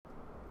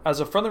As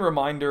a friendly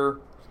reminder,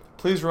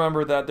 please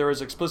remember that there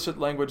is explicit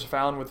language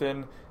found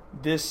within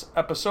this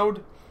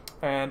episode,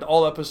 and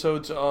all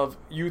episodes of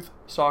Youth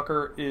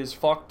Soccer is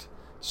fucked.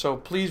 So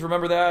please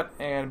remember that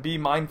and be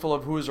mindful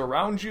of who is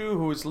around you,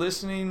 who is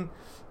listening,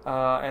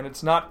 and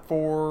it's not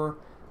for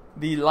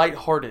the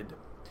lighthearted.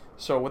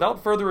 So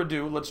without further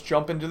ado, let's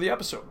jump into the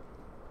episode.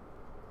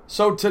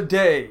 So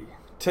today,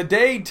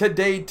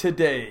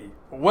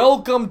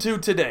 welcome to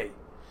today.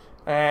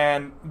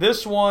 And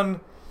this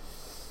one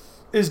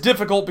is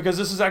difficult because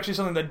this is actually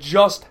something that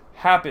just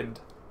happened,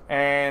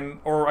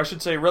 or I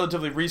should say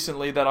relatively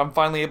recently, that I'm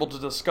finally able to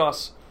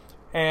discuss.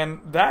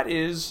 And that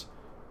is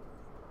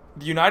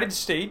the United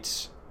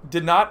States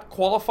did not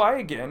qualify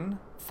again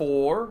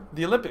for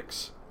the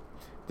Olympics.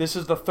 This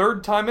is the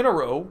third time in a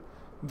row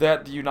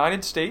that the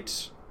United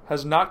States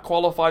has not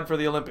qualified for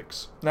the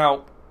Olympics.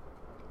 Now,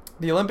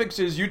 the Olympics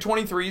is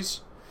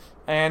U23s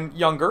and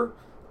younger,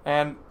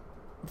 and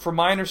from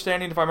my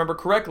understanding, if I remember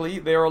correctly,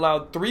 they are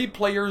allowed 3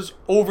 players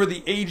over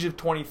the age of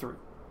 23.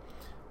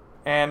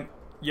 And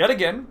yet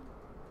again,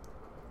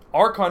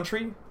 our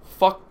country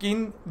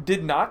fucking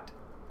did not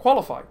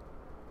qualify.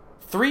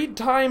 3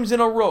 times in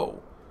a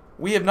row,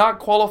 we have not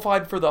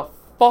qualified for the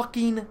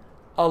fucking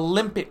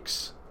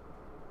Olympics.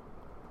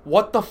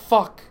 What the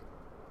fuck?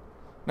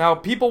 Now,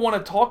 people want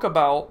to talk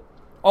about,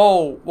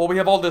 oh, well, we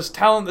have all this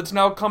talent that's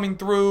now coming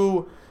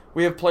through.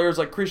 We have players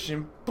like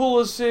Christian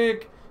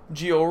Pulisic,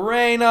 Gio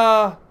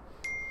Reyna,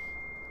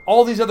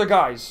 all these other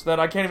guys that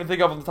I can't even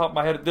think of on the top of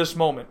my head at this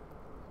moment.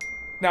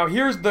 Now,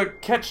 here's the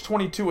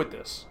catch-22 with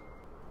this.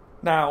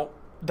 Now,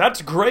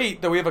 that's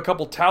great that we have a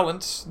couple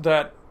talents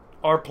that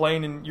are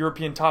playing in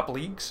European top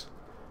leagues,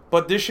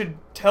 but this should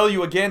tell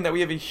you again that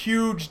we have a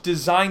huge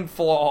design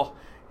flaw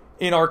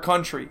in our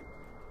country.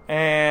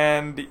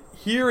 And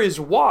here is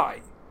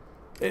why.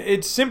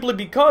 It's simply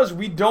because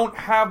we don't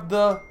have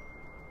the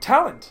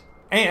talent.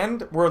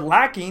 And we're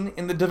lacking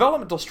in the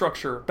developmental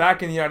structure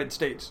back in the United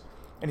States.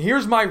 And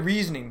here's my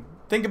reasoning.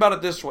 Think about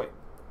it this way,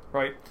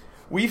 right?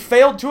 We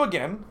failed to,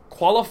 again,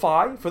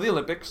 qualify for the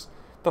Olympics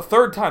the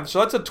third time. So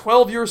that's a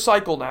 12-year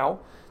cycle now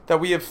that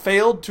we have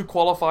failed to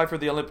qualify for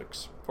the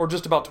Olympics. Or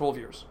just about 12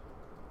 years.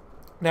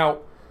 Now,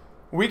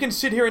 we can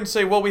sit here and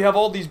say, well, we have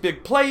all these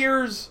big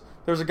players.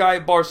 There's a guy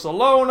at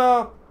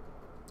Barcelona,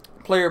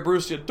 player at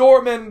Borussia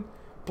Dortmund,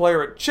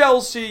 player at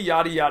Chelsea,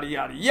 yada, yada,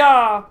 yada,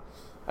 yada.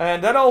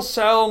 And that all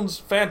sounds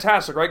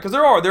fantastic, right? Because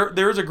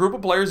there's a group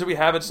of players that we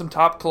have at some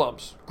top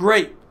clubs.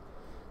 Great.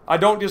 I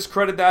don't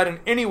discredit that in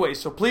any way.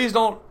 So please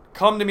don't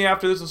come to me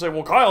after this and say,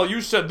 well, Kyle,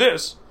 you said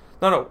this.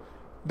 No.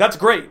 That's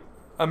great.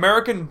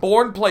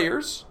 American-born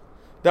players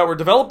that were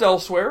developed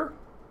elsewhere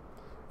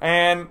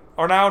and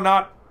are now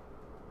not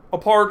a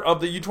part of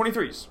the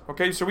U23s.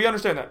 Okay, so we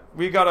understand that.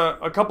 We got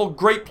a couple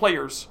great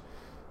players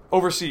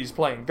overseas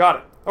playing. Got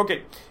it.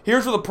 Okay,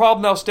 here's where the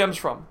problem now stems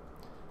from.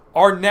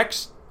 Our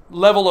next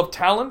level of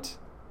talent,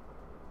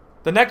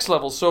 the next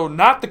level, so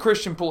not the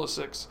Christian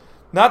Pulisics,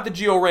 not the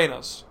Gio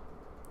Reynas,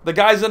 the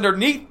guys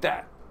underneath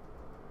that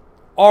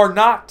are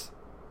not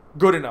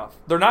good enough.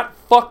 They're not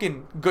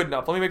fucking good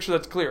enough. Let me make sure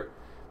that's clear.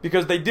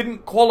 Because they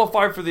didn't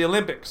qualify for the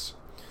Olympics.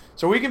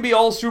 So we can be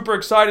all super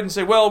excited and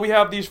say, well, we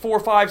have these 4,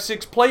 5,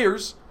 6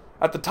 players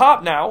at the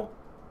top now,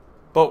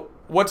 but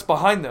what's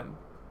behind them?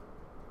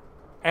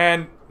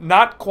 And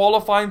not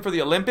qualifying for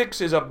the Olympics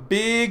is a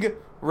big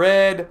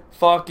red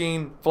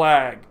fucking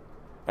flag.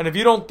 And if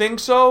you don't think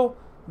so,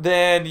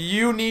 then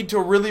you need to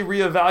really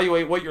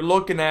reevaluate what you're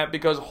looking at,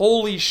 because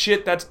holy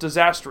shit, that's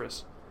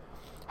disastrous.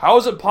 How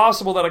is it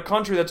possible that a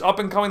country that's up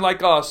and coming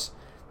like us,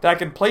 that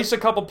can place a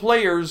couple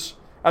players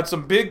at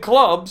some big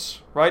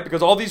clubs, right?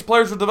 Because all these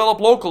players were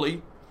developed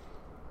locally,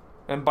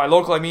 and by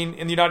local I mean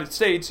in the United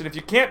States, and if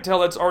you can't tell,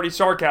 that's already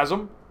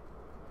sarcasm.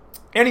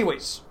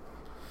 Anyways,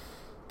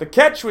 the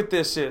catch with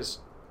this is,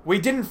 we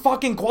didn't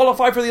fucking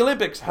qualify for the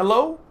Olympics.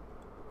 Hello?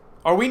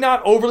 Are we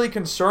not overly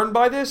concerned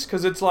by this?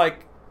 Because it's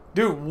like,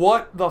 dude,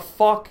 what the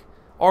fuck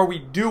are we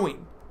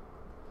doing?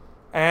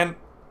 And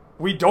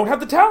we don't have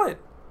the talent.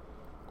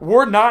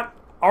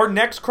 Our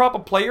next crop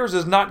of players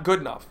is not good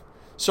enough.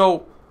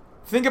 So,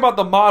 think about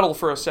the model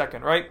for a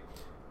second, right?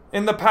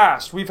 In the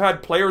past, we've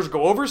had players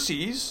go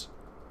overseas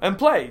and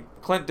play.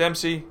 Clint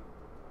Dempsey,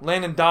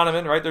 Landon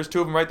Donovan, right? There's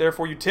 2 of them right there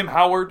for you. Tim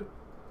Howard,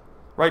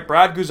 right?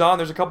 Brad Guzan,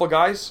 there's a couple of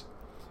guys.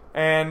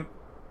 And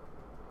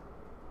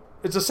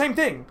it's the same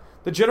thing.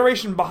 The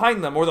generation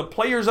behind them or the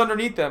players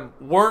underneath them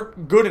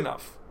weren't good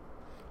enough.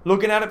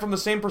 Looking at it from the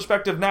same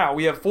perspective now,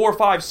 we have 4,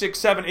 5, 6,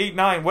 7, 8,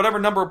 9, whatever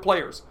number of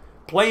players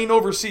playing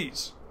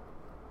overseas.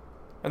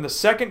 And the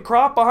second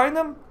crop behind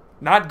them,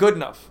 not good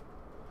enough.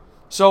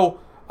 So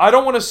I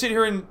don't want to sit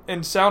here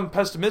and sound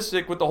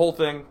pessimistic with the whole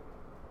thing.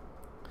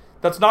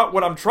 That's not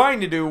what I'm trying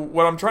to do.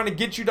 What I'm trying to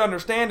get you to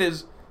understand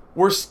is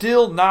we're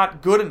still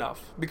not good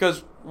enough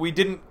because we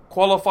didn't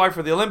qualify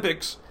for the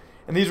Olympics,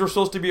 and these were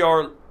supposed to be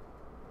our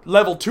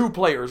level 2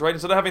 players, right?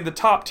 Instead of having the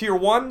top tier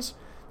 1s,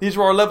 these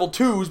were our level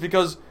 2s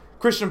because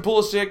Christian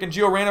Pulisic and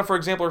Gio Reyna, for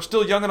example, are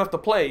still young enough to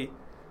play,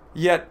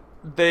 yet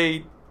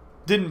they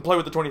didn't play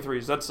with the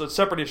 23s. That's a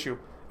separate issue.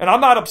 And I'm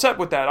not upset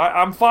with that.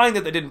 I'm fine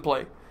that they didn't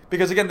play.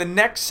 Because, again, the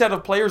next set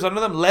of players under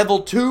them,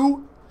 level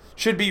 2,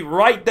 should be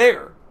right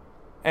there.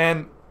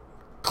 And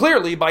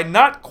clearly, by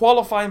not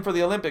qualifying for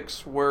the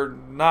Olympics, we're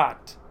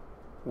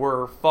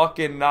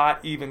fucking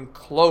not even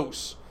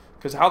close.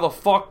 Because how the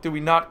fuck do we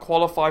not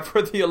qualify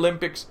for the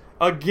Olympics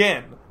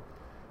again?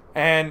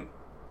 And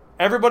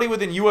everybody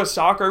within U.S.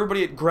 Soccer,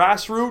 everybody at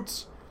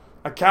grassroots,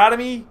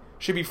 academy,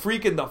 should be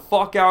freaking the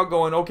fuck out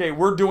going, okay,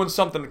 we're doing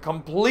something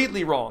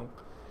completely wrong.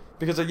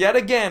 Because yet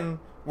again,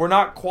 we're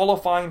not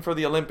qualifying for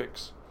the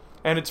Olympics.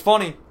 And it's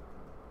funny,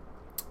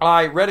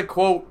 I read a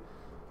quote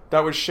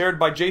that was shared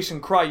by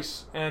Jason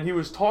Kreis, and he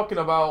was talking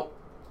about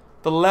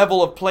the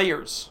level of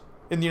players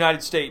in the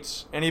United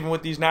States, and even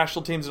with these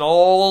national teams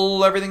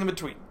and everything in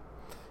between.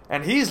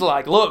 And he's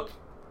like, look,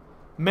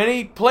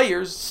 many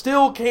players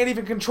still can't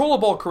even control a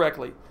ball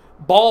correctly.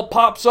 Ball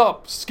pops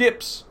up,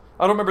 skips.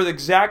 I don't remember the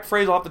exact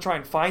phrase, I'll have to try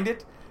and find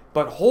it.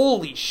 But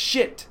holy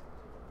shit,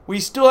 we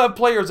still have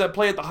players that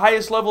play at the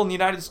highest level in the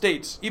United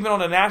States, even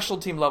on a national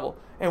team level,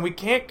 and we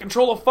can't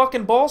control a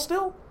fucking ball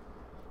still?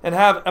 And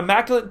have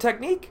immaculate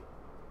technique?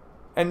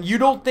 And you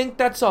don't think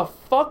that's a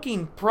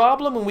fucking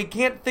problem when we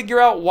can't figure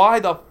out why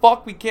the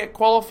fuck we can't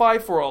qualify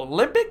for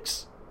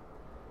Olympics?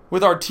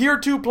 With our tier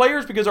 2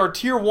 players, because our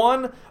tier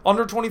 1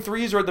 under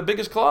 23s are at the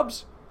biggest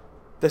clubs?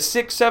 The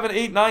 6, 7,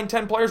 8, 9,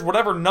 10 players,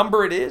 whatever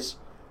number it is,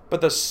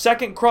 but the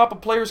second crop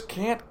of players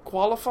can't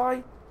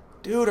qualify?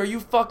 Dude, are you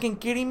fucking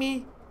kidding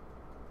me?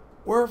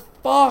 We're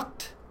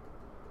fucked.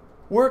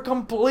 We're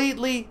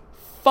completely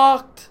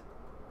fucked.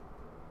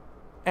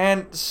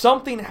 And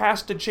something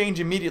has to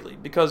change immediately,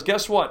 because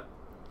guess what?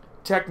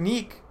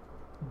 Technique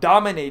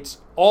dominates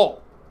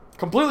all.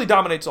 Completely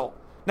dominates all.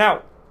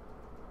 Now,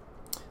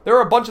 there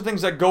are a bunch of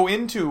things that go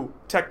into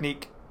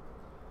technique.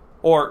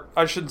 Or,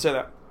 I shouldn't say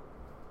that.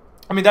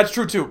 I mean, that's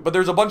true too. But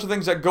there's a bunch of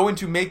things that go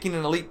into making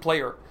an elite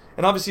player.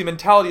 And obviously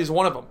mentality is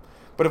one of them.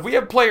 But if we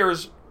have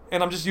players,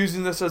 and I'm just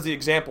using this as the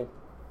example,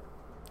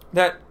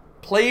 that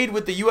played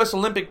with the U.S.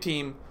 Olympic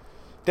team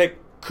that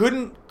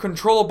couldn't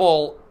control a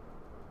ball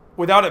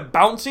without it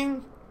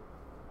bouncing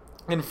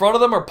in front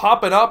of them or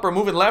popping up or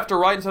moving left or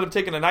right instead of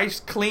taking a nice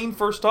clean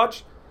first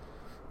touch,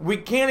 we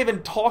can't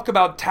even talk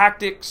about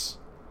tactics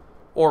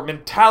or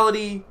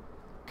mentality,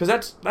 because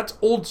that's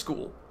old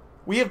school.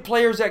 We have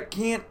players that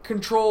can't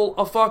control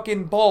a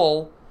fucking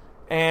ball,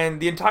 and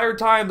the entire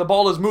time the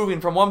ball is moving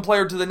from one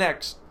player to the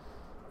next.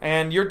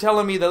 And you're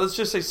telling me that, let's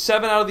just say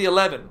 7 out of the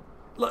 11,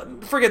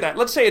 forget that,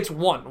 let's say it's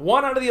 1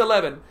 out of the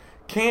 11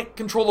 can't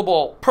control the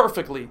ball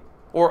perfectly,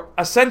 or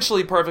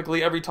essentially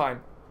perfectly every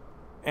time.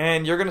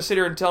 And you're going to sit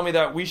here and tell me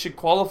that we should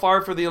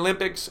qualify for the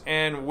Olympics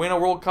and win a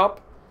World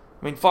Cup?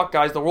 I mean, fuck,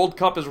 guys, the World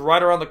Cup is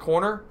right around the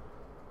corner.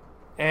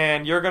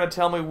 And you're going to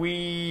tell me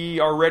we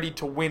are ready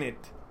to win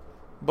it,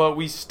 but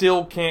we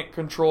still can't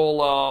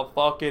control a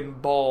fucking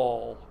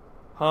ball.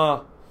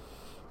 Huh.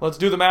 Let's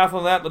do the math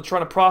on that. Let's try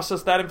to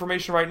process that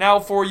information right now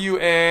for you,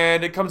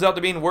 and it comes out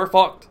to being we're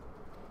fucked.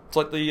 It's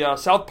like the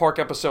South Park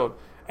episode.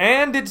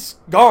 And it's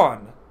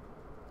gone.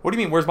 What do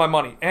you mean, where's my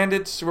money? And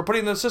we're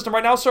putting it in the system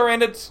right now, sir,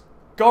 and it's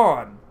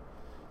gone.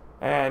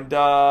 And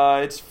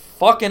it's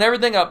fucking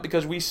everything up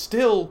because we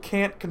still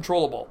can't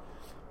control a ball.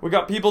 We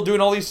got people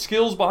doing all these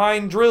skills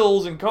behind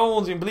drills and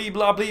cones and blee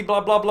blah blee blah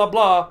blah blah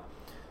blah.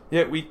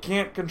 Yet we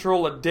can't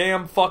control a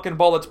damn fucking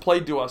ball that's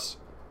played to us.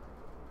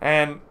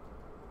 And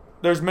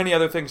there's many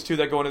other things too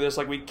that go into this.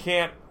 Like, we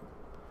can't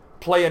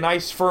play a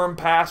nice firm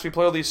pass. We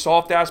play all these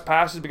soft ass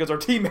passes because our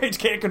teammates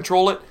can't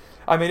control it.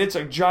 I mean, it's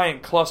a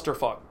giant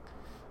clusterfuck.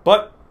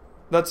 But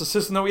that's the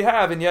system that we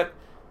have, and yet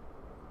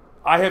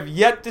I have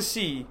yet to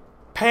see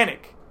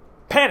panic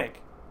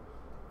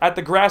at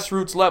the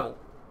grassroots level,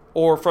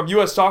 or from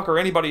U.S. Soccer or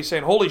anybody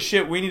saying, holy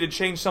shit, we need to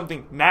change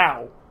something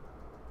now.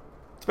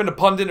 It's been a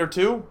pundit or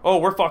two. Oh,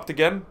 we're fucked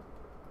again.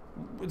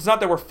 It's not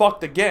that we're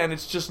fucked again,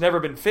 it's just never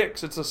been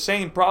fixed. It's the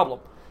same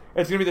problem.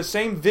 It's going to be the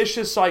same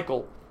vicious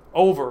cycle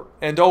over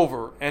and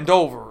over and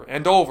over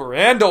and over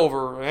and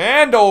over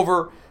and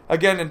over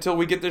again until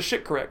we get this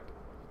shit correct.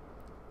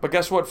 But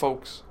guess what,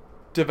 folks?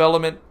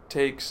 Development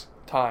takes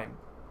time.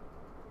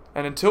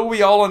 And until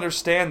we all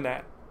understand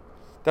that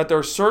there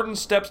are certain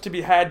steps to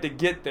be had to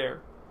get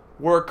there,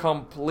 we're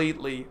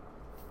completely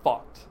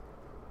fucked.